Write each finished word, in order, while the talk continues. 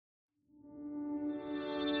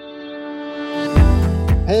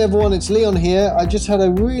Hey everyone, it's Leon here. I just had a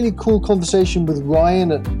really cool conversation with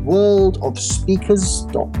Ryan at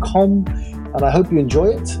worldofspeakers.com, and I hope you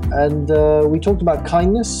enjoy it. And we talked about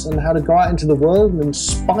kindness and how to go out into the world and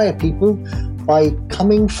inspire people by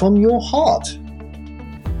coming from your heart.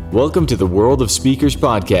 Welcome to the World of Speakers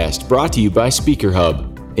podcast, brought to you by Speaker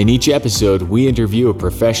Hub. In each episode, we interview a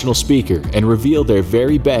professional speaker and reveal their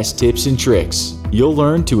very best tips and tricks. You'll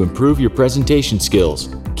learn to improve your presentation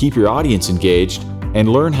skills, keep your audience engaged, and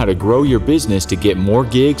learn how to grow your business to get more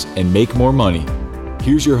gigs and make more money.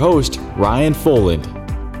 Here's your host, Ryan Foland.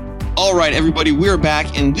 All right, everybody, we're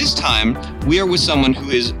back, and this time we are with someone who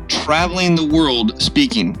is traveling the world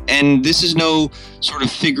speaking. And this is no sort of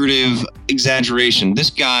figurative exaggeration. This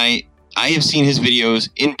guy, I have seen his videos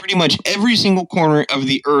in pretty much every single corner of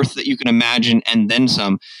the earth that you can imagine, and then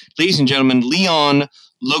some. Ladies and gentlemen, Leon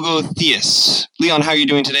Logotheus. Leon, how are you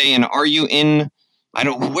doing today? And are you in,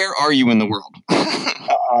 where are you in the world?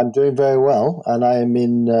 I'm doing very well, and I am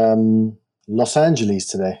in Los Angeles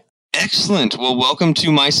today. Excellent. Well, welcome to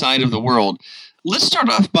my side of the world. Let's start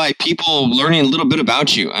off by people learning a little bit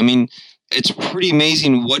about you. I mean, it's pretty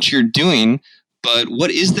amazing what you're doing, but what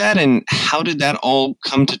is that and how did that all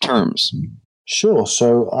come to terms? Sure.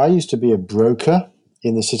 So I used to be a broker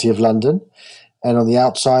in the City of London, and on the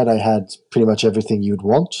outside I had pretty much everything you'd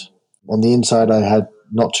want. On the inside I had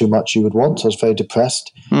not too much you would want. I was very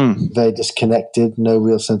depressed, very disconnected, no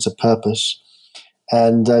real sense of purpose.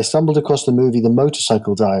 And I stumbled across the movie The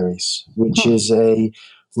Motorcycle Diaries, which is a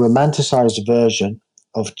romanticized version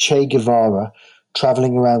of Che Guevara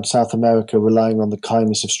traveling around South America relying on the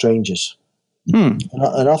kindness of strangers. And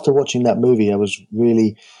after watching that movie,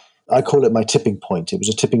 I call it my tipping point. It was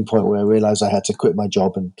a tipping point where I realized I had to quit my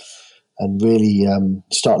job and really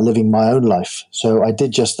start living my own life. So I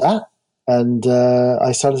did just that. And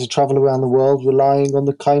I started to travel around the world relying on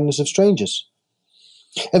the kindness of strangers.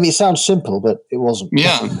 I mean, it sounds simple, but it wasn't.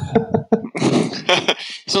 Yeah.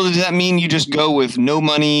 So does that mean you just go with no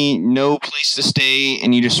money, no place to stay,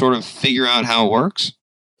 and you just sort of figure out how it works?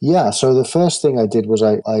 Yeah. So the first thing I did was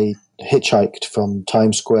I hitchhiked from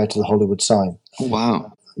Times Square to the Hollywood sign. Oh,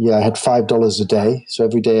 wow. Yeah, I had $5 a day. So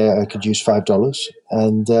every day I could use $5.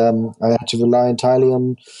 And I had to rely entirely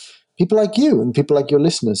on people like you and people like your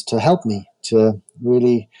listeners to help me to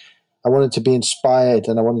really, I wanted to be inspired,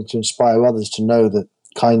 and I wanted to inspire others to know that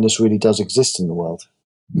kindness really does exist in the world.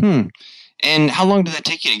 And how long did that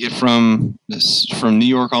take you to get from New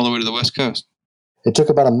York all the way to the West Coast? It took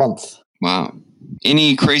about a month. Wow.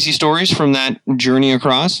 Any crazy stories from that journey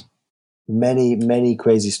across? Many, many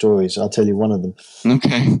crazy stories. I'll tell you one of them.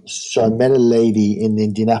 Okay. So I met a lady in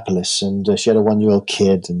Indianapolis, and she had a 1-year-old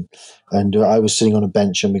kid, and I was sitting on a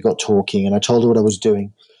bench, and we got talking, and I told her what I was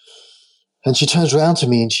doing. And she turns around to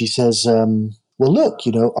me and she says, well, look,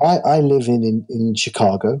 I live in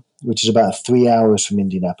Chicago, which is about 3 hours from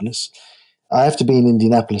Indianapolis. I have to be in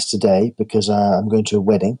Indianapolis today because I'm going to a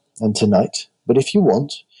wedding and tonight. But if you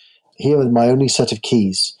want, here are my only set of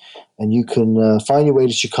keys, and you can find your way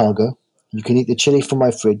to Chicago. You can eat the chili from my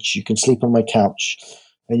fridge. You can sleep on my couch,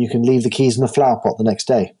 and you can leave the keys in the flower pot the next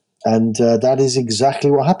day. And that is exactly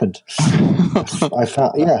what happened. I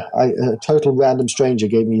found, a total random stranger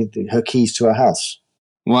gave me her keys to her house.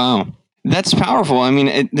 Wow. That's powerful. I mean,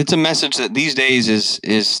 it's a message that these days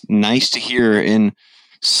is nice to hear in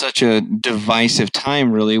such a divisive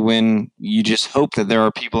time, really, when you just hope that there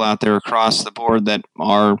are people out there across the board that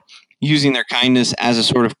are using their kindness as a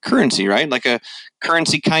sort of currency, right? Like a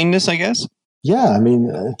currency kindness, I guess? Yeah, I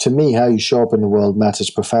mean, to me, how you show up in the world matters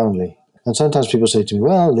profoundly. And sometimes people say to me,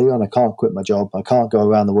 well, Leon, I can't quit my job. I can't go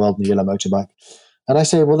around the world in a yellow motorbike. And I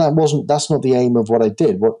say, well, that's not the aim of what I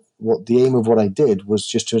did. What the aim of what I did was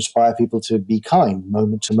just to inspire people to be kind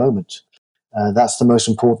moment to moment. That's the most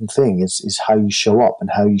important thing is how you show up, and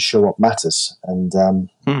how you show up matters. And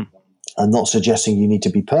I'm not suggesting you need to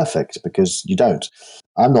be perfect, because you don't.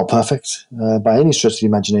 I'm not perfect by any stretch of the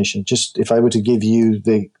imagination. Just if I were to give you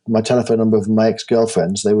my telephone number of my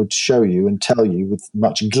ex-girlfriends, they would show you and tell you with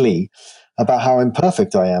much glee about how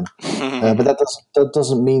imperfect I am. But that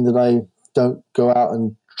doesn't mean that I don't go out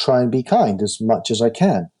and try and be kind as much as I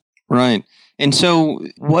can. Right. And so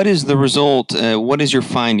what is the result? What is your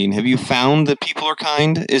finding? Have you found that people are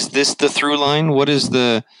kind? Is this the through line? What is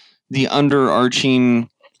the underarching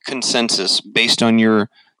consensus based on your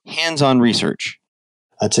hands-on research?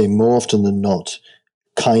 I'd say more often than not,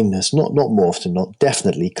 kindness, not more often, not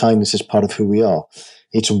definitely, kindness is part of who we are.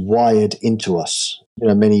 It's wired into us.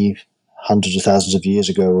 Many hundreds of thousands of years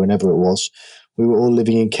ago, whenever it was, we were all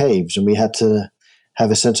living in caves, and we had to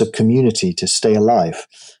have a sense of community to stay alive.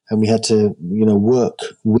 And we had to, work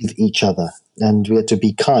with each other and we had to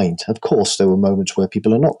be kind. Of course, there were moments where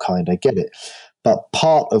people are not kind. I get it. But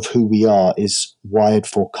part of who we are is wired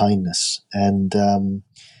for kindness. And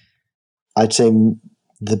I'd say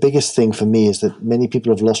the biggest thing for me is that many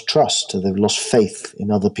people have lost trust. They've lost faith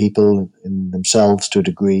in other people, in themselves to a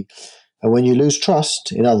degree. And when you lose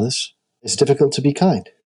trust in others, it's difficult to be kind.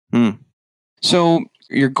 So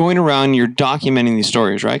you're going around, you're documenting these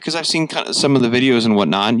stories, right? Because I've seen kind of some of the videos and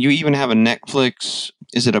whatnot. You even have a Netflix.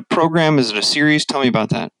 Is it a program? Is it a series? Tell me about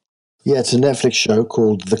that. Yeah, it's a Netflix show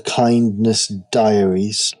called The Kindness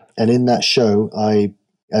Diaries. And in that show, I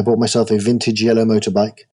bought myself a vintage yellow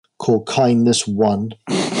motorbike called Kindness One.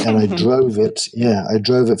 And I drove it. Yeah, I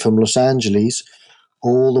drove it from Los Angeles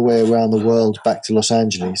all the way around the world back to Los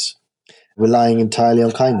Angeles, relying entirely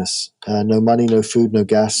on kindness. No money, no food, no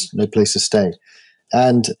gas, no place to stay.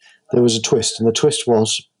 And there was a twist. And the twist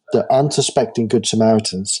was that unsuspecting Good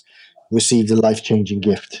Samaritans received a life-changing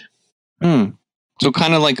gift. So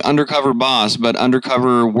kind of like Undercover Boss, but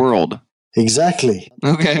Undercover World. Exactly.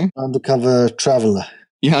 Okay. Undercover Traveler.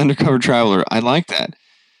 Yeah, Undercover Traveler. I like that.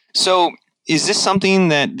 So is this something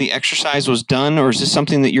that the exercise was done, or is this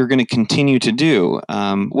something that you're going to continue to do?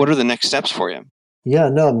 What are the next steps for you? Yeah,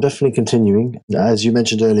 no, I'm definitely continuing. As you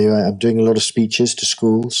mentioned earlier, I'm doing a lot of speeches to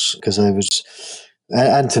schools because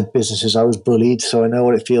and to businesses. I was bullied, so I know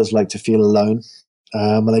what it feels like to feel alone.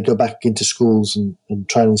 And I go back into schools and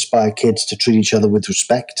try and inspire kids to treat each other with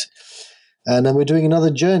respect. And then we're doing another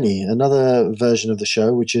journey, another version of the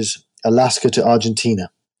show, which is Alaska to Argentina.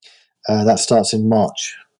 That starts in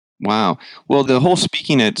March. Wow. Well, the whole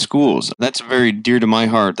speaking at schools, that's very dear to my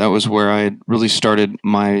heart. That was where I really started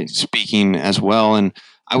my speaking as well. And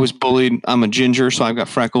I was bullied. I'm a ginger, so I've got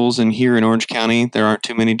freckles. And here in Orange County, there aren't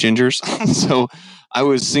too many gingers. So I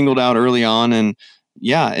was singled out early on. And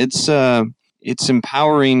yeah, it's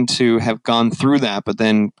empowering to have gone through that, but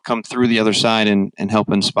then come through the other side and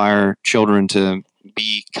help inspire children to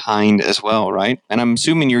be kind as well, right? And I'm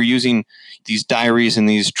assuming you're using these diaries and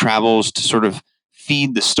these travels to sort of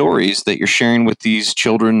feed the stories that you're sharing with these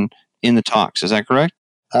children in the talks. Is that correct?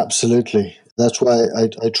 Absolutely. That's why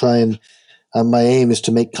I try and my aim is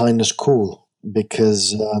to make kindness cool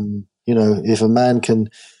because, if a man can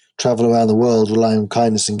travel around the world relying on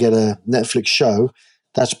kindness and get a Netflix show,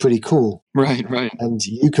 that's pretty cool. Right. And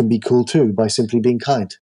you can be cool too by simply being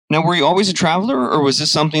kind. Now, were you always a traveler, or was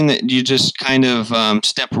this something that you just kind of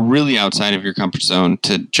stepped really outside of your comfort zone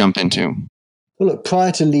to jump into? Well, look,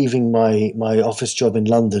 prior to leaving my office job in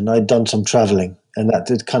London, I'd done some traveling, and that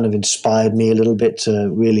did kind of inspired me a little bit to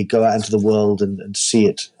really go out into the world and see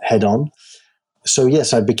it head on. So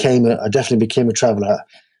yes, I definitely became a traveler.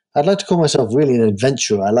 I'd like to call myself really an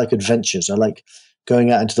adventurer. I like adventures. I like going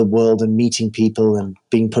out into the world and meeting people and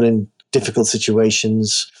being put in difficult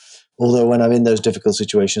situations. Although when I'm in those difficult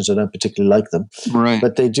situations, I don't particularly like them. Right.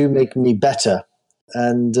 But they do make me better.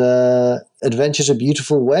 And adventure's a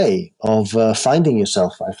beautiful way of finding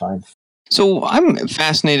yourself, I find. So I'm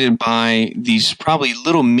fascinated by these probably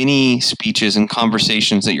little mini speeches and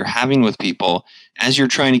conversations that you're having with people as you're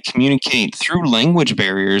trying to communicate through language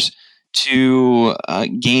barriers to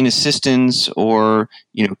gain assistance or,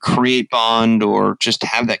 create bond or just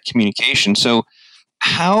have that communication. So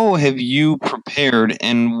how have you prepared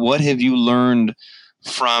and what have you learned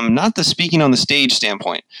from not the speaking on the stage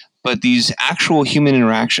standpoint, but these actual human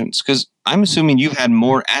interactions? Because I'm assuming you've had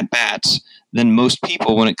more at-bats than most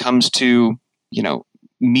people when it comes to,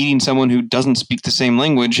 meeting someone who doesn't speak the same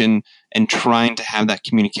language and trying to have that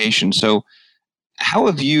communication. So how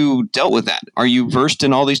have you dealt with that? Are you versed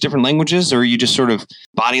in all these different languages, or are you just sort of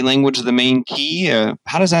body language the main key?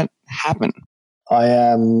 How does that happen? I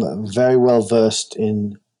am very well versed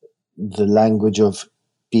in the language of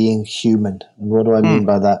being human. And what do I mean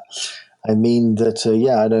by that? I mean that,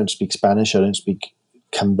 I don't speak Spanish. I don't speak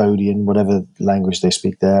Cambodian, whatever language they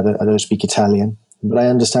speak there. I don't speak Italian, but I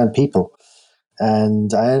understand people.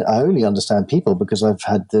 And I only understand people because I've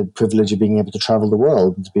had the privilege of being able to travel the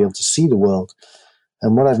world and to be able to see the world.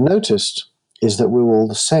 And what I've noticed is that we're all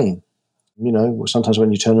the same. Sometimes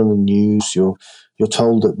when you turn on the news, you're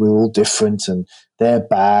told that we're all different and they're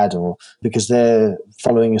bad, or because they're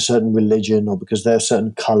following a certain religion, or because they're a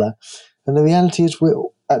certain color. And the reality is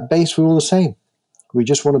at base, we're all the same. We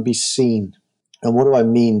just want to be seen. And what do I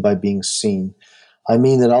mean by being seen? I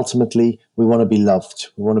mean that ultimately we want to be loved.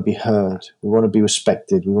 We want to be heard. We want to be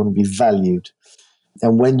respected. We want to be valued.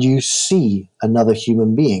 And when you see another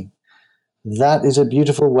human being, that is a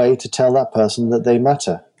beautiful way to tell that person that they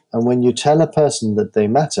matter. And when you tell a person that they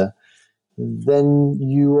matter, then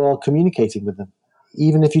you are communicating with them,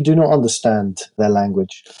 even if you do not understand their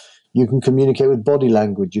language. You can communicate with body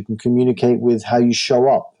language. You can communicate with how you show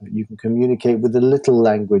up. You can communicate with the little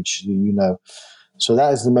language you know. So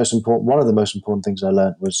that is the most important. One of the most important things I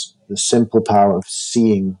learned was the simple power of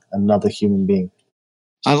seeing another human being.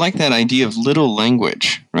 I like that idea of little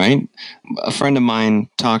language, right? A friend of mine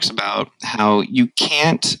talks about how you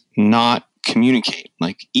can't not communicate.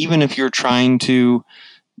 Like, even if you're trying to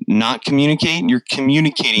not communicate, you're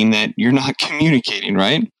communicating that you're not communicating,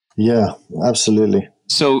 right? Yeah, absolutely.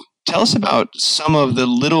 So tell us about some of the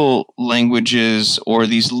little languages or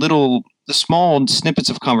the small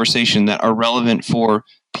snippets of conversation that are relevant for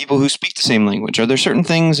people who speak the same language. Are there certain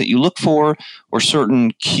things that you look for or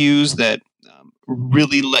certain cues that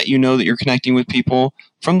really let you know that you're connecting with people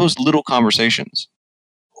from those little conversations?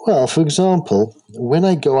 Well, for example, when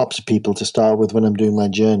I go up to people to start with when I'm doing my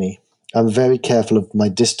journey, I'm very careful of my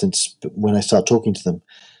distance when I start talking to them.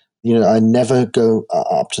 I never go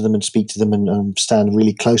up to them and speak to them and stand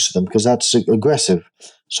really close to them because that's aggressive.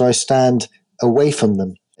 So I stand away from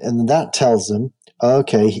them. And that tells them,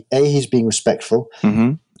 okay, A, he's being respectful,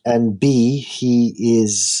 Mm-hmm. and B, he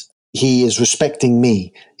is respecting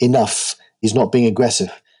me enough. He's not being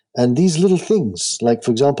aggressive. And these little things, like, for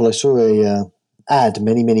example, I saw a ad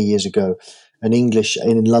many, many years ago,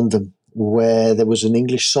 in London, where there was an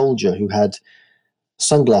English soldier who had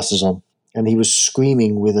sunglasses on, and he was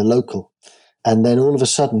screaming with a local. And then all of a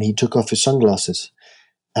sudden, he took off his sunglasses,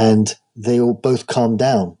 and they all both calmed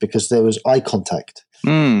down because there was eye contact.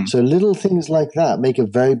 So little things like that make a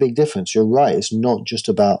very big difference. You're right. It's not just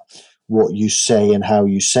about what you say and how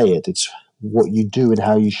you say it. It's what you do and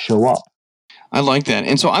how you show up. I like that.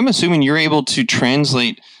 And so I'm assuming you're able to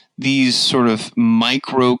translate these sort of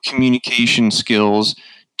micro communication skills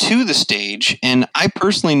to the stage. And I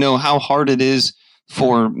personally know how hard it is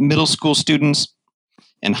for middle school students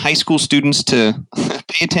and high school students to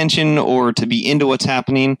pay attention or to be into what's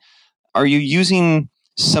happening. Are you using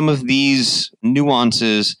some of these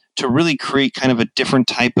nuances to really create kind of a different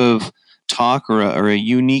type of talk or a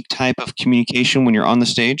unique type of communication when you're on the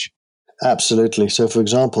stage? Absolutely. So, for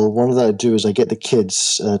example, one of that I do is I get the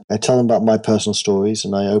kids, I tell them about my personal stories,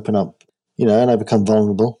 and I open up, and I become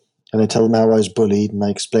vulnerable, and I tell them how I was bullied, and I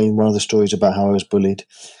explain one of the stories about how I was bullied.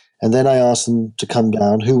 And then I ask them to come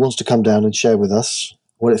down. Who wants to come down and share with us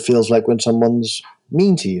what it feels like when someone's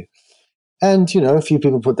mean to you? And, a few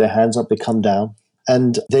people put their hands up, they come down,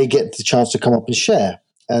 and they get the chance to come up and share.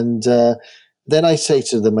 And then I say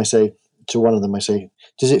to one of them,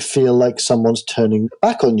 does it feel like someone's turning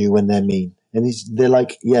back on you when they're mean? And they're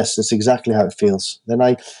like, yes, that's exactly how it feels. Then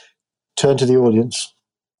I turn to the audience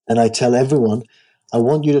and I tell everyone,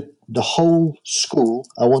 the whole school,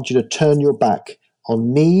 I want you to turn your back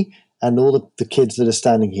on me and all the kids that are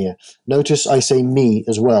standing here. Notice I say me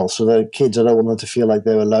as well. So the kids, I don't want them to feel like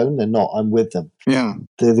they're alone. They're not. I'm with them. Yeah.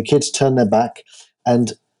 The kids turn their back,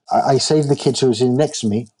 and I say to the kids who are sitting next to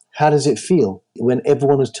me, how does it feel when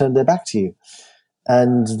everyone has turned their back to you?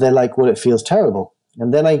 And they're like, well, it feels terrible.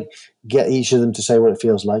 And then I get each of them to say what it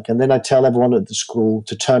feels like. And then I tell everyone at the school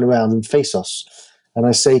to turn around and face us. And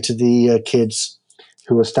I say to the kids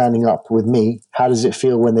who are standing up with me, how does it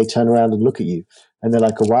feel when they turn around and look at you? And they're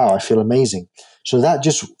like, oh, wow, I feel amazing. So that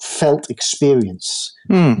just felt experience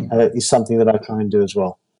is something that I try and do as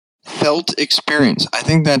well. Felt experience. I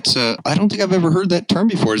think that's, I don't think I've ever heard that term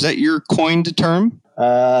before. Is that your coined term?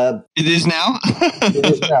 It is now? It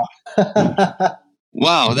is now.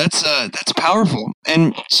 Wow, that's powerful.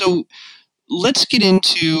 And so let's get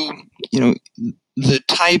into, the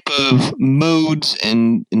type of modes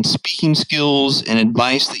and speaking skills and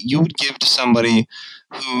advice that you would give to somebody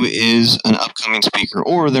who is an upcoming speaker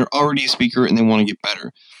or they're already a speaker and they want to get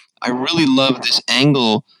better. I really love this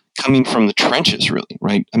angle coming from the trenches, really,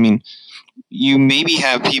 right? I mean, you maybe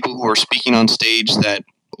have people who are speaking on stage that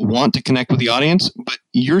want to connect with the audience, but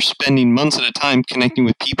you're spending months at a time connecting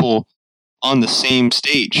with people on the same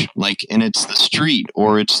stage, and it's the street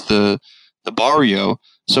or it's the barrio.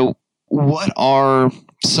 So what are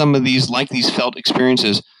some of these felt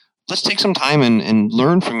experiences? Let's take some time and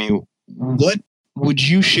learn from you. What would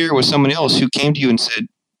you share with someone else who came to you and said,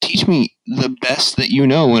 teach me the best that you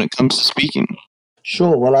know when it comes to speaking?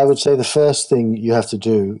 Sure. Well, I would say the first thing you have to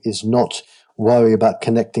do is not worry about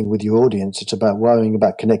connecting with your audience. It's about worrying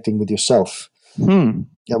about connecting with yourself. And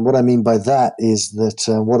what I mean by that is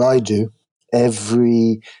that what I do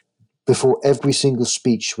before every single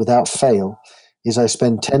speech without fail is I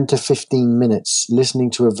spend 10 to 15 minutes listening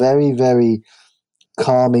to a very, very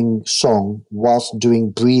calming song whilst doing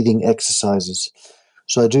breathing exercises.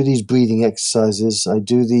 So I do these breathing exercises.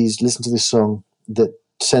 Listen to this song that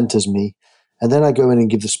centers me. And then I go in and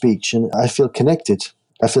give the speech, and I feel connected.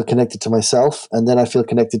 I feel connected to myself, and then I feel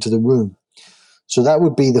connected to the room. So that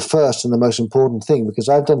would be the first and the most important thing, because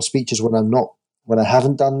I've done speeches when I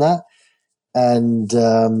haven't done that, and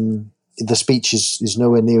the speech is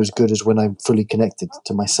nowhere near as good as when I'm fully connected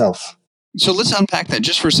to myself. So let's unpack that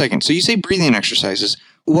just for a second. So you say breathing exercises.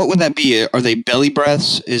 What would that be? Are they belly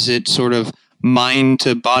breaths? Is it sort of mind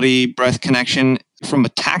to body breath connection? From a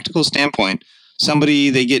tactical standpoint,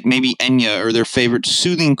 they get maybe Enya or their favorite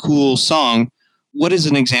soothing, cool song. What is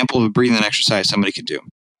an example of a breathing exercise somebody could do?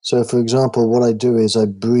 So, for example, what I do is I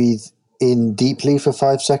breathe in deeply for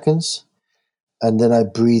 5 seconds, and then I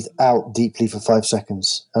breathe out deeply for 5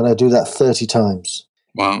 seconds. And I do that 30 times.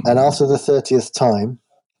 Wow. And after the 30th time,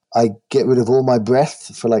 I get rid of all my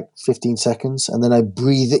breath for like 15 seconds, and then I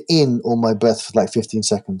breathe in all my breath for like 15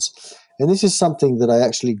 seconds. And this is something that I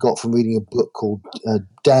actually got from reading a book called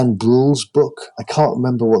Dan Brule's book. I can't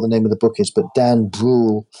remember what the name of the book is, but Dan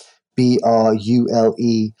Brule, Brule,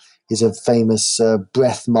 is a famous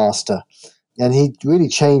breath master. And he really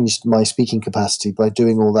changed my speaking capacity by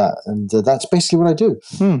doing all that. And that's basically what I do.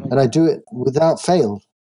 And I do it without fail.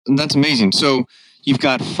 That's amazing. So you've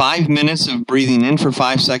got 5 minutes of breathing in for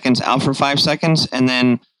 5 seconds, out for 5 seconds, and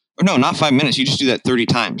then, or no, not 5 minutes. You just do that 30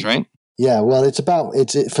 times, right? Yeah, well,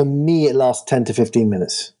 for me, it lasts 10 to 15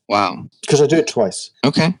 minutes. Wow. Because I do it twice.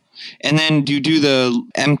 Okay. And then do you do the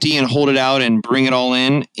empty and hold it out and bring it all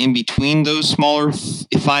in between those smaller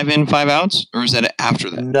 5 in, 5 outs? Or is that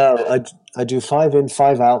after that? No, I do 5 in,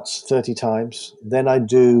 5 outs 30 times. Then I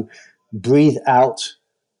do breathe out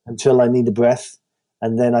until I need a breath.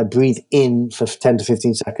 And then I breathe in for 10 to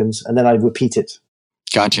 15 seconds. And then I repeat it.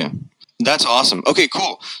 Gotcha. That's awesome. Okay,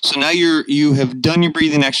 cool. So now you have done your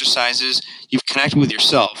breathing exercises. You've connected with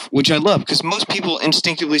yourself, which I love, because most people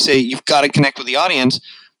instinctively say you've got to connect with the audience.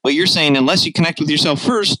 But you're saying unless you connect with yourself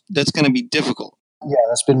first, that's going to be difficult. Yeah,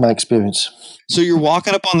 that's been my experience. So you're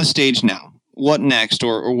walking up on the stage now. What next,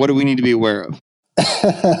 or what do we need to be aware of?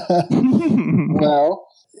 Well,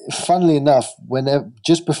 funnily enough,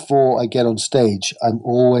 just before I get on stage,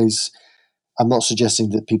 I'm not suggesting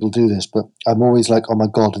that people do this, but I'm always like, oh my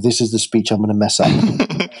God, this is the speech I'm going to mess up.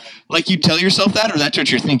 Like you tell yourself that, or that's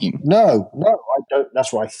what you're thinking? No, I don't.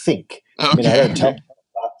 That's what I think. Okay. I mean, I don't tell myself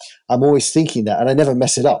that. I'm always thinking that, and I never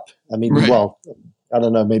mess it up. I mean, Right. Well, I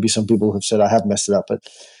don't know, maybe some people have said I have messed it up, but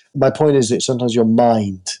my point is that sometimes your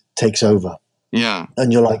mind takes over. Yeah.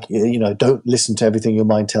 And you're like, don't listen to everything your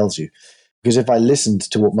mind tells you. Because if I listened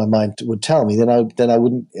to what my mind would tell me, then I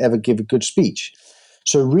wouldn't ever give a good speech.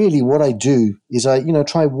 So really what I do is I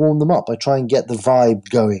try and warm them up. I try and get the vibe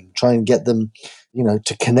going, try and get them,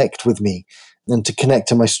 to connect with me and to connect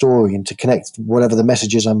to my story and to connect whatever the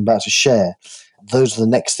message is I'm about to share. Those are the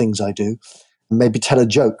next things I do. Maybe tell a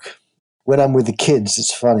joke. When I'm with the kids,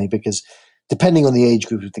 it's funny because depending on the age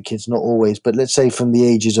group of the kids, not always, but let's say from the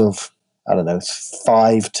ages of,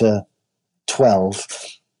 5 to 12,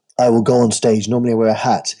 I will go on stage. Normally I wear a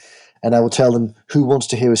hat and I will tell them, who wants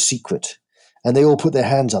to hear a secret? And they all put their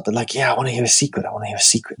hands up. They're like, yeah, I want to hear a secret. I want to hear a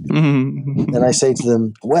secret. And I say to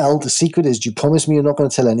them, well, the secret is, do you promise me you're not going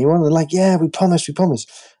to tell anyone? And they're like, yeah, we promise. And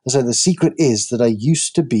so the secret is that I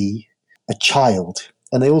used to be a child.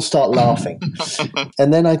 And they all start laughing.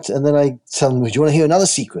 and then I tell them, do you want to hear another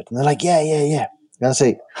secret? And they're like, yeah. And I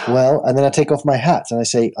say, well, and then I take off my hat and I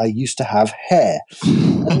say, I used to have hair.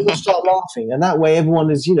 And they all start laughing. And that way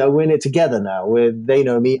everyone is, we're in it together now. They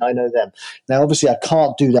know me, I know them. Now, obviously, I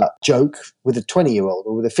can't do that joke with a 20-year-old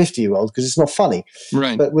or with a 50-year-old because it's not funny.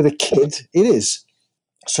 Right. But with a kid, it is.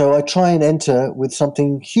 So I try and enter with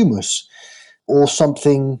something humorous or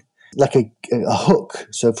something like a hook.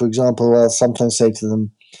 So, for example, I'll sometimes say to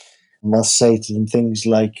them things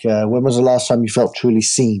like, when was the last time you felt truly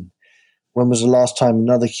seen? When was the last time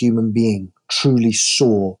another human being truly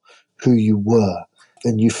saw who you were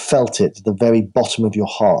and you felt it at the very bottom of your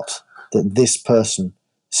heart that this person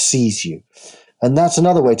sees you? And that's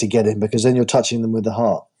another way to get in because then you're touching them with the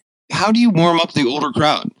heart. How do you warm up the older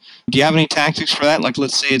crowd? Do you have any tactics for that? Like,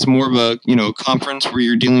 let's say it's more of a conference where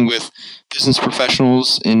you're dealing with business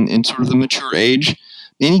professionals in sort of the mature age.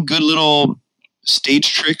 Any good little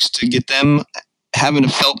stage tricks to get them having a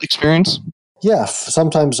felt experience? Yeah,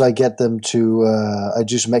 sometimes I get them to, I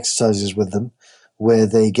do some exercises with them where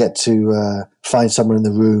they get to find someone in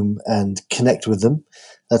the room and connect with them.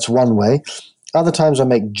 That's one way. Other times I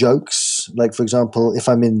make jokes. Like, for example, if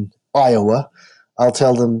I'm in Iowa, I'll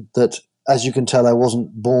tell them that, as you can tell, I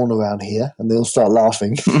wasn't born around here, and they'll start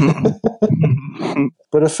laughing.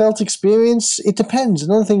 But a felt experience, it depends.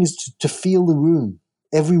 Another thing is to feel the room.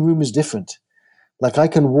 Every room is different. Like, I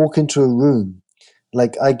can walk into a room.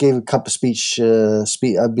 Like, I gave a couple of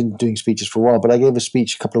I've been doing speeches for a while, but I gave a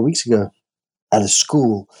speech a couple of weeks ago. at a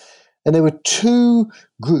school. And there were two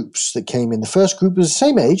groups that came in. The first group was the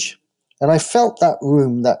same age, and I felt that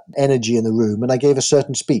room, that energy in the room, and I gave a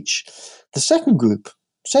certain speech. The second group,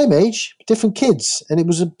 same age, different kids, and it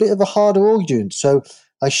was a bit of a harder audience. So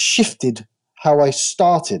I shifted how I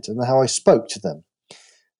started and how I spoke to them.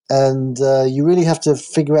 And you really have to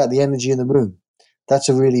figure out the energy in the room. That's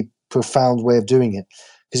a really profound way of doing it.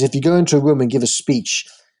 Because if you go into a room and give a speech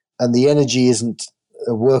and the energy isn't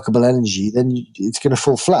a workable energy, then it's going to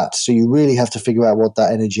fall flat. So you really have to figure out what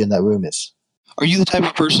that energy in that room is. Are you the type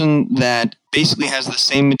of person that basically has the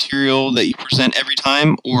same material that you present every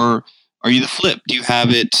time, or are you the flip? Do you have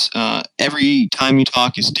it every time you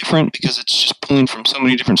talk is different because it's just pulling from so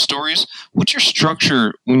many different stories? What's your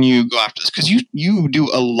structure when you go after this? Because you do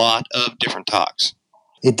a lot of different talks.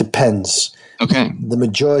 It depends. Okay. The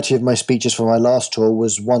majority of my speeches for my last tour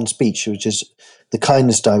was one speech, which is the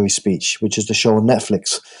Kindness Diary speech, which is the show on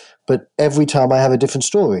Netflix. But every time I have a different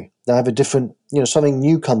story. I have a different, something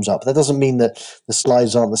new comes up. That doesn't mean that the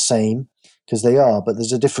slides aren't the same, because they are, but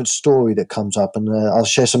there's a different story that comes up, and I'll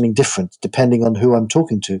share something different depending on who I'm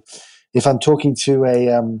talking to. If I'm talking to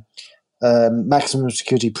a maximum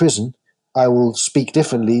security prison, I will speak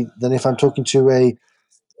differently than if I'm talking to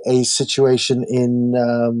a situation in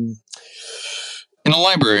a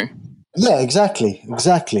library. Yeah, exactly.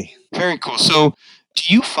 Very cool. So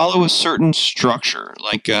do you follow a certain structure?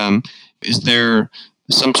 Like, is there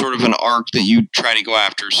some sort of an arc that you try to go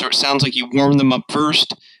after? So it sounds like you warm them up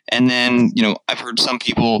first, and then, I've heard some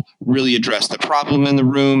people really address the problem in the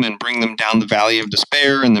room and bring them down the valley of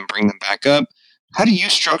despair and then bring them back up. How do you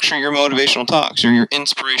structure your motivational talks or your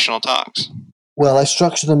inspirational talks? Well, I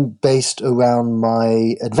structure them based around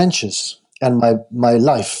my adventures and my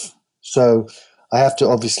life. So I have to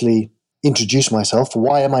obviously introduce myself.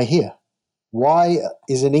 Why am I here? Why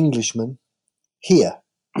is an Englishman here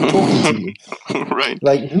talking to you? Right.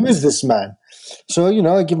 Like, who is this man? So,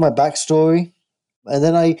 I give my backstory, and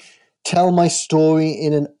then I tell my story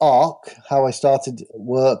in an arc, how I started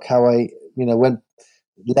work, how I, went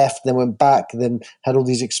left, then went back, then had all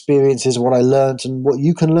these experiences, what I learned, and what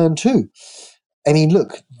you can learn too. I mean,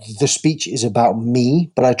 look, the speech is about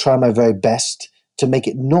me, but I try my very best to make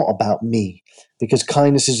it not about me, because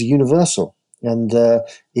kindness is universal, and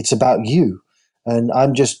it's about you, and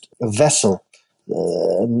I'm just a vessel,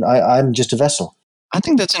 and I'm just a vessel. I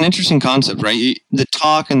think that's an interesting concept, right? The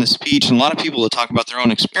talk and the speech, and a lot of people that talk about their own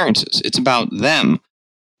experiences, it's about them.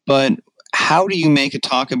 But how do you make a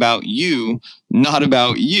talk about you, not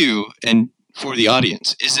about you, and for the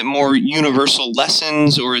audience? Is it more universal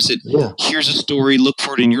lessons, or is it, here's a story, look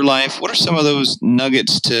for it in your life? What are some of those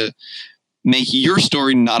nuggets to make your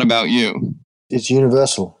story not about you? It's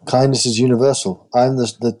universal. Kindness is universal. I'm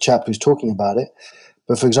the chap who's talking about it.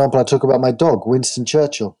 But for example, I talk about my dog, Winston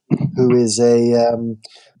Churchill, who is a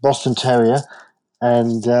Boston Terrier.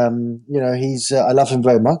 And, he's I love him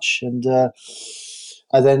very much. And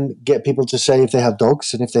I then get people to say if they have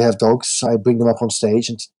dogs. And if they have dogs, I bring them up on stage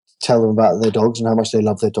and tell them about their dogs and how much they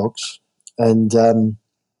love their dogs. And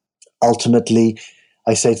ultimately,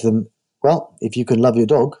 I say to them, well, if you can love your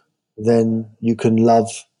dog, then you can love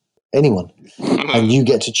anyone. And you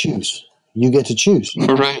get to choose.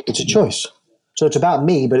 Right. It's a choice. So it's about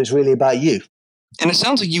me, but it's really about you. And it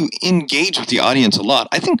sounds like you engage with the audience a lot.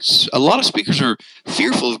 I think a lot of speakers are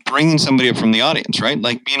fearful of bringing somebody up from the audience, right?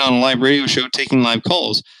 Like being on a live radio show, taking live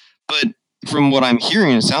calls. But from what I'm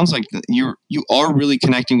hearing, it sounds like you are really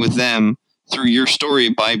connecting with them through your story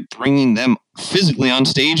by bringing them physically on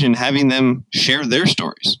stage and having them share their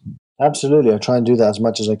stories. Absolutely. I try and do that as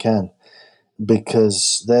much as I can,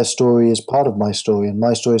 because their story is part of my story and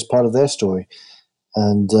my story is part of their story.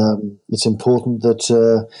 And it's important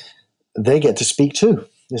that they get to speak too.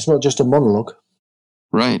 It's not just a monologue.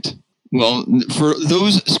 Right. Well, for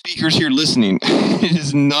those speakers here listening, it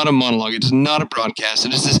is not a monologue. It's not a broadcast.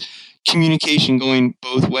 It is this communication going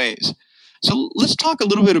both ways. So let's talk a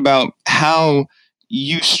little bit about how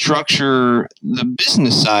you structure the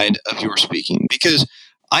business side of your speaking, because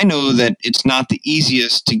I know that it's not the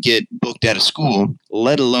easiest to get booked at a school,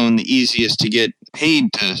 let alone the easiest to get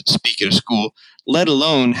paid to speak at a school, let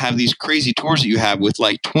alone have these crazy tours that you have with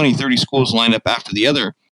like 20, 30 schools lined up after the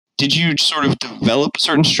other. Did you sort of develop a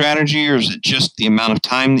certain strategy, or is it just the amount of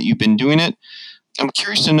time that you've been doing it? I'm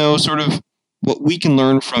curious to know sort of what we can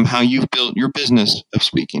learn from how you've built your business of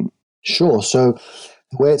speaking. Sure. So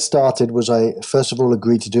the way it started was I first of all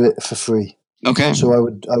agreed to do it for free. Okay. So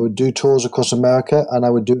I would do tours across America, and I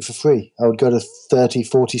would do it for free. I would go to 30,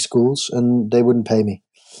 40 schools and they wouldn't pay me.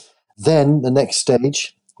 Then the next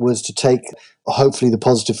stage was to take hopefully the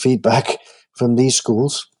positive feedback from these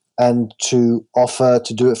schools and to offer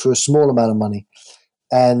to do it for a small amount of money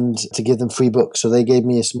and to give them free books. So they gave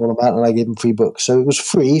me a small amount and I gave them free books. So it was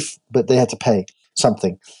free, but they had to pay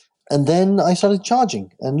something. And then I started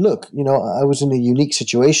charging. And look, I was in a unique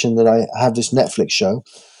situation that I have this Netflix show.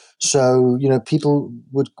 So, people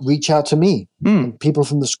would reach out to me. And people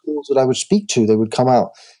from the schools that I would speak to, they would come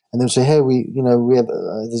out and they would say, hey, we have,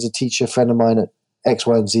 there's a teacher friend of mine at X,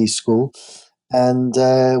 Y, and Z school, and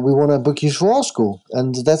we want to book you for our school.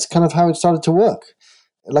 And that's kind of how it started to work.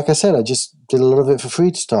 Like I said, I just did a lot of it for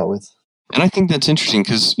free to start with. And I think that's interesting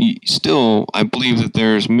because still, I believe that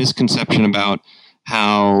there's misconception about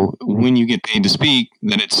how when you get paid to speak,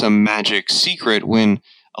 that it's some magic secret, when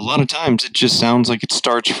a lot of times it just sounds like it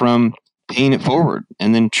starts from paying it forward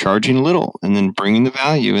and then charging a little and then bringing the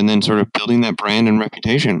value and then sort of building that brand and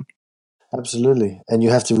reputation. Absolutely. And you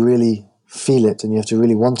have to really feel it and you have to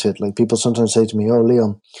really want it. Like people sometimes say to me, oh,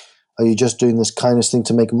 Leon, are you just doing this kindness thing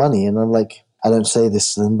to make money? And I'm like, I don't say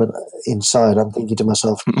this to them, but inside I'm thinking to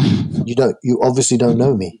myself, you obviously don't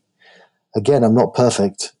know me. Again, I'm not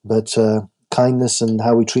perfect, but kindness and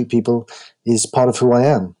how we treat people is part of who I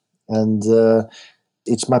am. And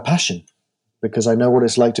it's my passion because I know what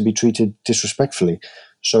it's like to be treated disrespectfully.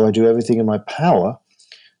 So I do everything in my power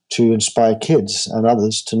to inspire kids and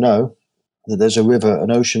others to know that there's a river,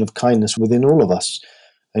 an ocean of kindness within all of us.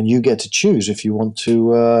 And you get to choose if you want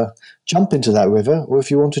to jump into that river or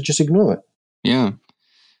if you want to just ignore it. Yeah.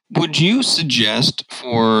 Would you suggest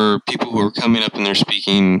for people who are coming up in their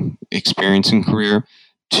speaking experience and career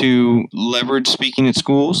to leverage speaking at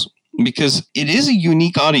schools? Because it is a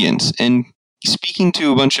unique audience, and speaking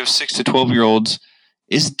to a bunch of 6 to 12-year-olds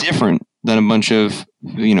is different than a bunch of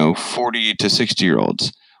 40 to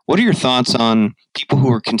 60-year-olds. What are your thoughts on people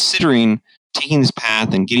who are considering taking this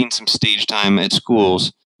path and getting some stage time at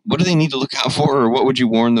schools? What do they need to look out for, or what would you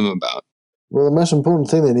warn them about? Well, the most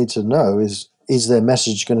important thing they need to know is their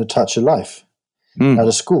message going to touch a life at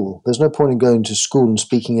a school? There's no point in going to school and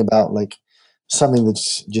speaking about like something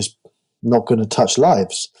that's just not going to touch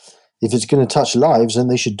lives. If it's going to touch lives, then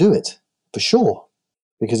they should do it for sure,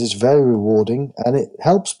 because it's very rewarding and it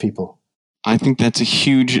helps people. I think that's a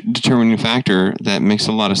huge determining factor that makes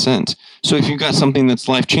a lot of sense. So if you've got something that's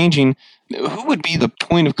life-changing, who would be the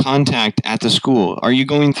point of contact at the school? Are you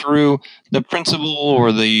going through the principal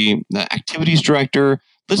or the activities director?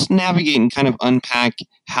 Let's navigate and kind of unpack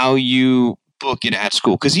how you book it at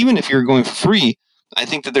school. Because even if you're going for free, I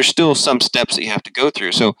think that there's still some steps that you have to go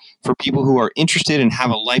through. So for people who are interested and have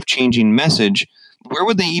a life-changing message, where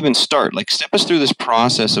would they even start? Like, step us through this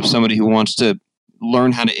process of somebody who wants to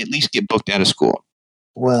learn how to at least get booked out of school.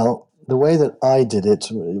 Well, the way that I did it,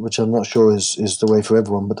 which I'm not sure is the way for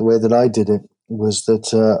everyone, but the way that I did it was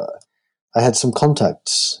that I had some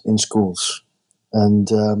contacts in schools. And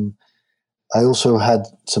I also had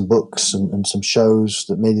some books and some shows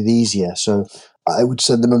that made it easier. So I would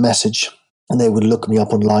send them a message and they would look me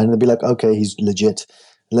up online and they'd be like, okay, he's legit.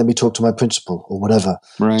 Let me talk to my principal or whatever.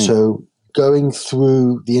 Right. So going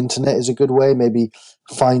through the internet is a good way, maybe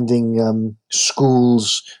finding school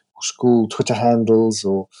Twitter handles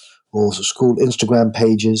or school Instagram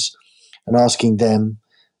pages and asking them.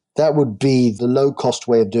 That would be the low-cost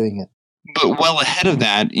way of doing it. But well ahead of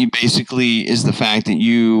that, you basically is the fact that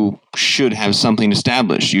you should have something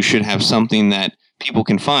established. You should have something that people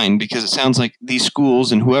can find, because it sounds like these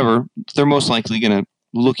schools and whoever, they're most likely going to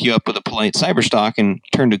look you up with a polite cyberstalk and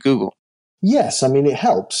turn to Google. Yes, I mean, it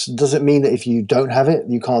helps. Does it mean that if you don't have it,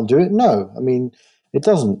 you can't do it? No, I mean, it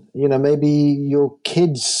doesn't. Maybe your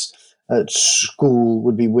kids at school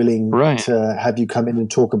would be willing to have you come in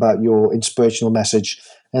and talk about your inspirational message.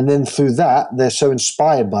 And then through that, they're so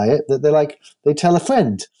inspired by it that they tell a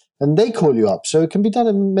friend and they call you up. So it can be done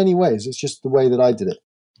in many ways. It's just the way that I did it.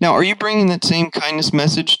 Now, are you bringing that same kindness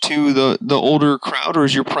message to the older crowd, or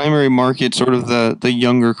is your primary market sort of the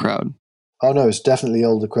younger crowd? Oh, no, it's definitely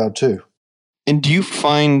older crowd too. And do you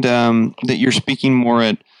find that you're speaking more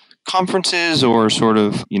at conferences, or sort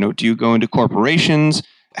of, do you go into corporations?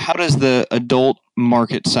 How does the adult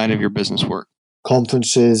market side of your business work?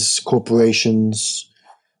 Conferences, corporations,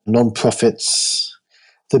 non-profits.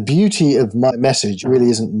 The beauty of my message really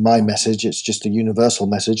isn't my message, it's just a universal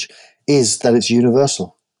message, is that it's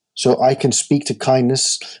universal. So I can speak to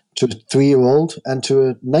kindness to a 3-year-old and to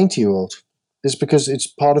a 90-year-old. It's because it's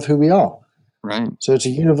part of who we are. Right. So it's a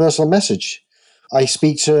universal message. I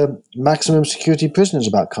speak to maximum security prisoners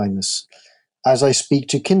about kindness, as I speak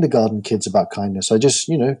to kindergarten kids about kindness. I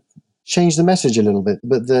just, change the message a little bit,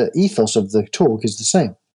 but the ethos of the talk is the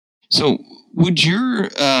same. So would your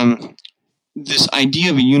this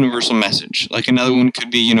idea of a universal message. Like another one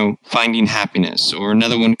could be, finding happiness, or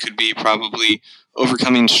another one could be probably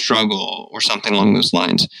overcoming struggle or something along those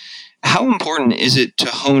lines. How important is it to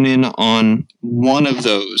hone in on one of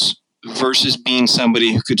those versus being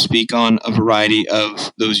somebody who could speak on a variety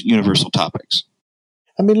of those universal topics?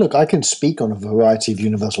 I mean, look, I can speak on a variety of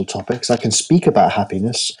universal topics. I can speak about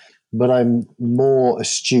happiness, but I'm more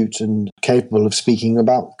astute and capable of speaking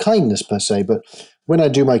about kindness per se. But when I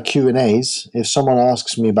do my Q&As, if someone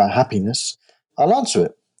asks me about happiness, I'll answer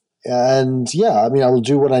it. And yeah, I mean, I will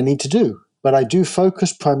do what I need to do. But I do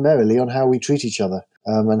focus primarily on how we treat each other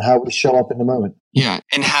and how we show up in the moment. Yeah,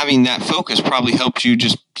 and having that focus probably helps you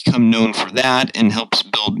just become known for that and helps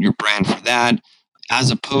build your brand for that, as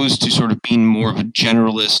opposed to sort of being more of a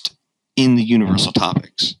generalist in the universal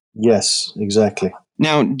topics. Yes, exactly.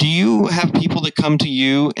 Now, do you have people that come to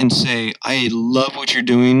you and say, I love what you're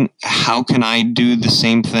doing, how can I do the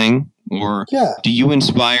same thing? Or do you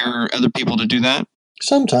inspire other people to do that?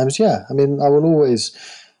 Sometimes, yeah. I mean, I will always,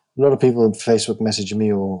 a lot of people on Facebook message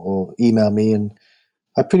me or email me, and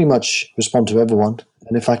I pretty much respond to everyone.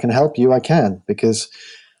 And if I can help you, I can, because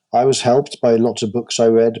I was helped by lots of books I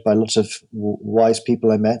read, by lots of wise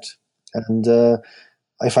people I met. And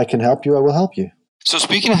if I can help you, I will help you. So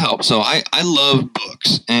speaking of help, so I love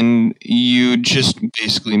books, and you just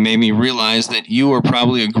basically made me realize that you are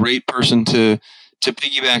probably a great person to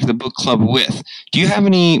piggyback the book club with. Do you have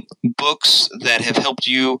any books that have helped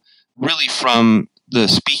you really from the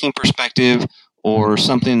speaking perspective, or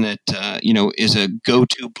something that is a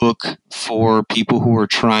go-to book for people who are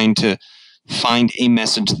trying to find a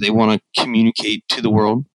message that they want to communicate to the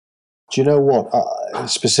world? Do you know what?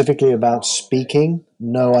 Specifically about speaking,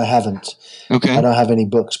 no, I haven't. Okay. I don't have any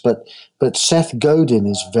books, but Seth Godin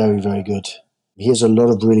is very, very good. He has a lot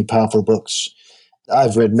of really powerful books.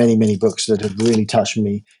 I've read many, many books that have really touched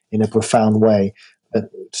me in a profound way, but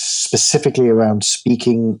specifically around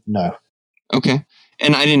speaking, no. Okay.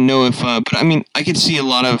 And I didn't know if, but I mean, I could see a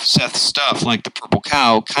lot of Seth's stuff, like The Purple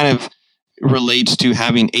Cow, kind of relates to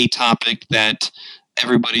having a topic that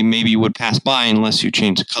everybody maybe would pass by unless you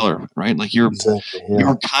change the color, right? Like your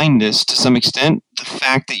kindness, to some extent, the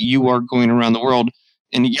fact that you are going around the world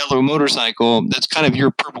in a yellow motorcycle, that's kind of your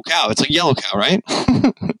purple cow. It's a yellow cow, right?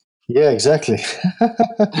 Yeah, exactly.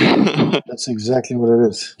 That's exactly what it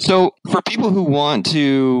is. So for people who want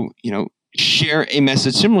to, share a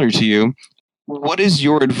message similar to you, what is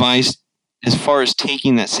your advice as far as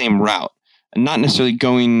taking that same route? And not necessarily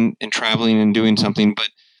going and traveling and doing something, but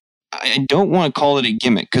I don't want to call it a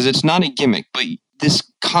gimmick, because it's not a gimmick, but this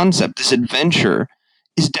concept, this adventure,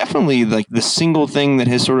 is definitely like the single thing that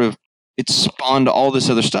has it's spawned all this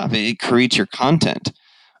other stuff. It creates your content.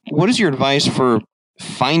 What is your advice for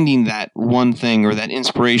finding that one thing or that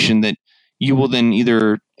inspiration that you will then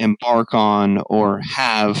either embark on or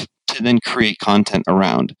have to then create content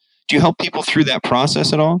around? Do you help people through that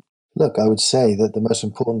process at all? Look, I would say that the most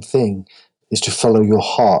important thing is to follow your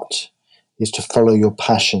heart, is to follow your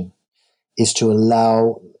passion, is to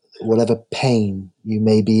allow whatever pain you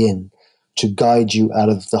may be in to guide you out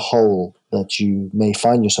of the hole that you may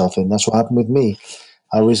find yourself in. That's what happened with me.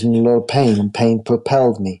 I was in a lot of pain, and pain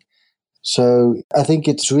propelled me. So I think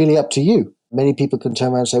it's really up to you. Many people can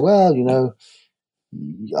turn around and say, well,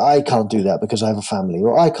 I can't do that because I have a family,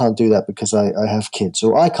 or I can't do that because I have kids,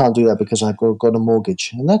 or I can't do that because I've got a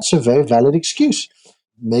mortgage. And that's a very valid excuse.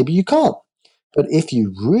 Maybe you can't. But if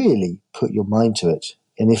you really put your mind to it,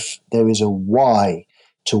 and if there is a why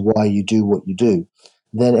to why you do what you do,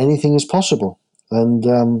 then anything is possible.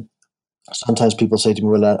 And sometimes people say to me,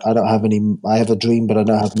 well, I have a dream, but I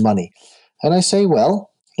don't have money. And I say,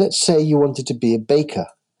 well, let's say you wanted to be a baker.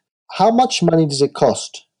 How much money does it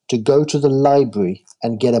cost to go to the library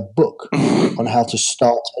and get a book on how to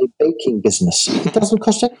start a baking business? It doesn't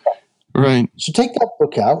cost anything. Right. So take that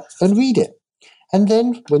book out and read it. And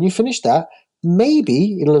then when you finish that,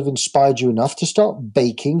 maybe it'll have inspired you enough to start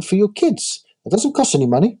baking for your kids. It doesn't cost any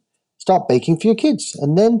money. Start baking for your kids.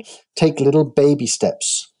 And then take little baby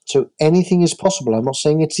steps. So anything is possible. I'm not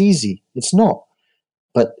saying it's easy. It's not.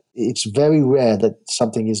 But it's very rare that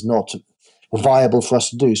something is not viable for us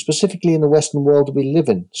to do, specifically in the Western world that we live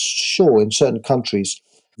in. Sure, in certain countries,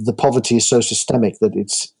 the poverty is so systemic that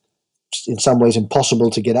it's in some ways impossible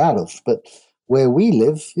to get out of. But where we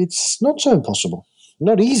live, it's not so impossible.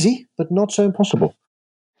 Not easy, but not so impossible.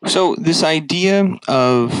 So this idea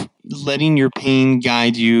of letting your pain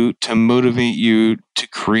guide you to motivate you to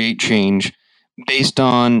create change based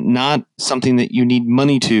on not something that you need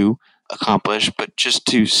money to accomplish, but just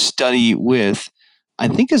to study with, I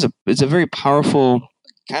think is a very powerful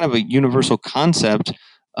kind of a universal concept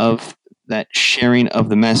of that sharing of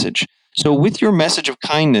the message. So with your message of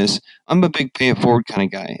kindness, I'm a big pay it forward kind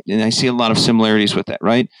of guy, and I see a lot of similarities with that,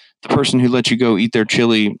 right? The person who lets you go eat their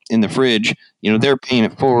chili in the fridge, they're paying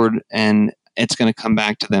it forward and it's going to come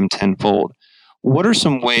back to them tenfold. What are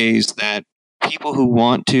some ways that people who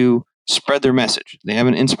want to spread their message, they have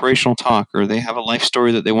an inspirational talk or they have a life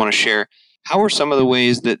story that they want to share, how are some of the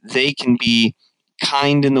ways that they can be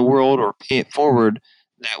kind in the world or pay it forward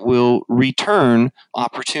that will return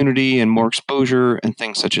opportunity and more exposure and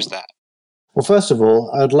things such as that? Well, first of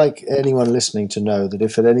all, I'd like anyone listening to know that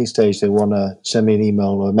if at any stage they want to send me an email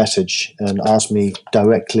or a message and ask me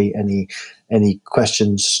directly any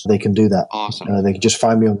questions, they can do that. Awesome. They can just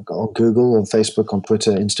find me on Google, on Facebook, on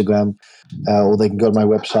Twitter, Instagram, or they can go to my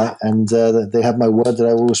website and they have my word that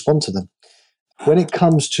I will respond to them. When it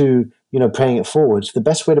comes to paying it forward, the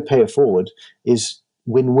best way to pay it forward is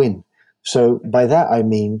win-win. So by that I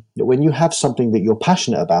mean that when you have something that you're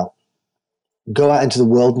passionate about, go out into the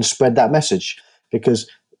world and spread that message, because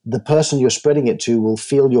the person you're spreading it to will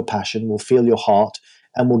feel your passion, will feel your heart,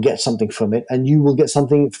 and will get something from it, and you will get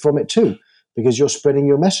something from it too, because you're spreading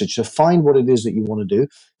your message. So find what it is that you want to do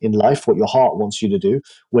in life, what your heart wants you to do,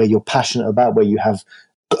 where you're passionate about, where you have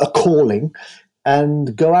a calling,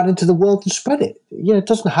 and go out into the world and spread it. It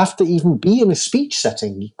doesn't have to even be in a speech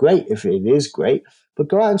setting. Great if it is, great, but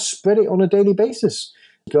go out and spread it on a daily basis.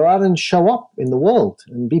 Go out and show up in the world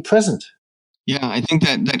and be present. Yeah, I think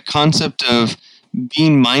that concept of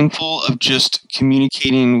being mindful of just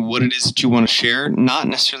communicating what it is that you want to share, not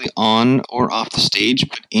necessarily on or off the stage,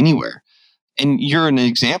 but anywhere. And you're an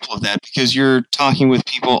example of that because you're talking with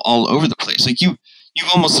people all over the place. Like you've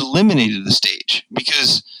almost eliminated the stage,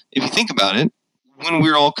 because if you think about it, when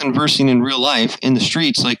we're all conversing in real life in the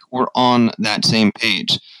streets, like we're on that same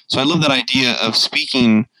page. So I love that idea of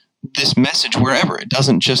speaking this message wherever. It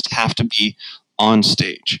doesn't just have to be on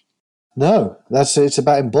stage. No, it's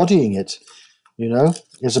about embodying it.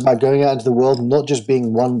 It's about going out into the world and not just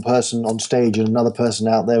being one person on stage and another person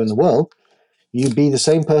out there in the world. You be the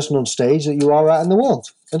same person on stage that you are out in the world.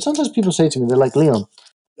 And sometimes people say to me, they're like, Leon,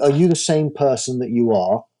 are you the same person that you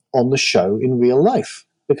are on the show in real life?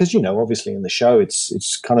 Because, obviously in the show,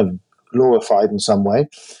 it's kind of glorified in some way.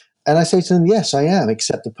 And I say to them, yes, I am,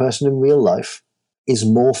 except the person in real life is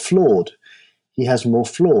more flawed. He has more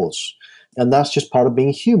flaws. And that's just part of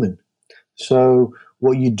being human. So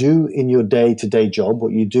what you do in your day-to-day job,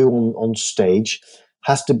 what you do on stage,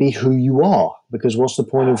 has to be who you are, because what's the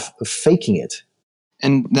point of faking it?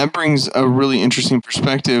 And that brings a really interesting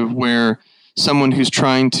perspective where someone who's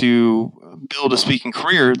trying to build a speaking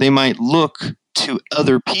career, they might look to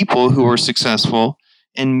other people who are successful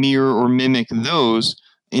and mirror or mimic those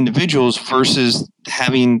individuals versus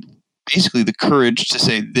having basically the courage to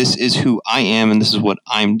say, this is who I am and this is what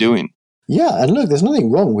I'm doing. Yeah, and look, there's nothing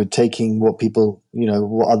wrong with taking what people,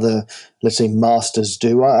 what other, let's say, masters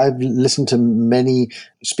do. I've listened to many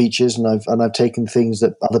speeches and I've taken things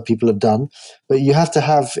that other people have done, but you have to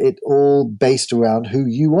have it all based around who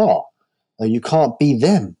you are. You can't be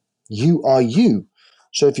them. You are you.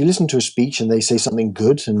 So if you listen to a speech and they say something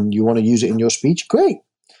good and you want to use it in your speech, great.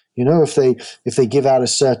 If they give out a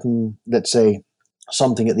certain, let's say,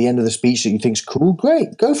 something at the end of the speech that you think's cool,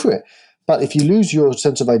 great, go for it. But if you lose your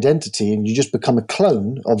sense of identity and you just become a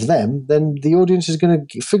clone of them, then the audience is going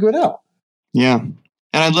to figure it out. Yeah. And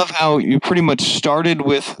I love how you pretty much started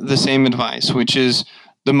with the same advice, which is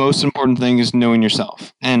the most important thing is knowing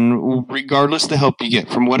yourself. And regardless the help you get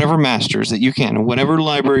from whatever masters that you can, whatever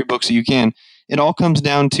library books that you can, it all comes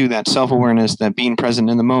down to that self-awareness, that being present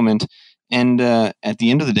in the moment, and at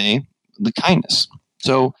the end of the day, the kindness.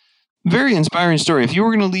 So very inspiring story. If you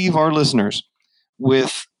were going to leave our listeners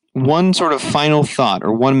with one sort of final thought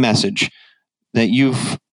or one message that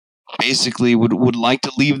you've basically would like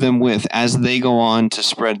to leave them with as they go on to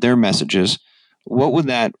spread their messages, what would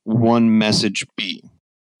that one message be?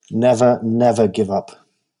 Never, never give up.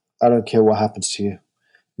 I don't care what happens to you.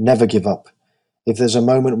 Never give up. If there's a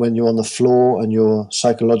moment when you're on the floor and you're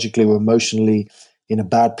psychologically or emotionally in a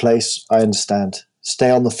bad place, I understand. Stay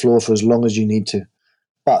on the floor for as long as you need to.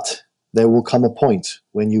 But there will come a point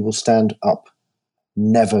when you will stand up.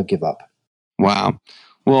 Never give up. Wow.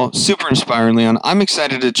 Well, super inspiring, Leon. I'm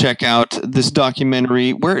excited to check out this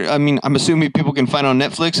documentary. I'm assuming people can find it on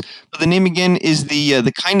Netflix, but the name again is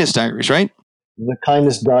the Kindness Diaries, right? The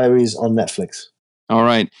Kindness Diaries on Netflix. All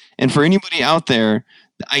right. And for anybody out there,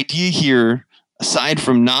 the idea here, aside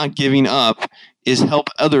from not giving up, is help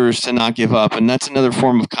others to not give up. And that's another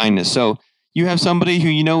form of kindness. So you have somebody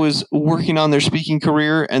who is working on their speaking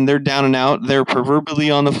career and they're down and out, they're proverbially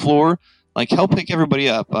on the floor. help pick everybody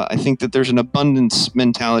up. I think that there's an abundance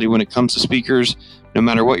mentality when it comes to speakers, no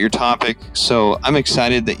matter what your topic. So I'm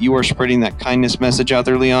excited that you are spreading that kindness message out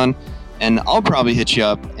there, Leon. And I'll probably hit you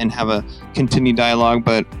up and have a continued dialogue.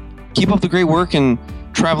 But keep up the great work and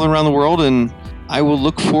traveling around the world. And I will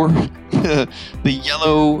look for the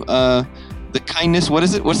yellow, the kindness. What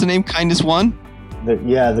is it? What's the name? Kindness One?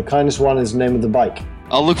 The Kindness One is the name of the bike.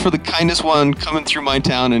 I'll look for the Kindness One coming through my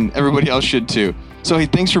town, and everybody else should too. So, hey,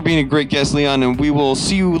 thanks for being a great guest, Leon, and we will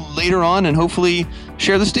see you later on and hopefully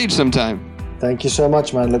share the stage sometime. Thank you so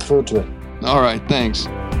much, man. Look forward to it. All right, thanks.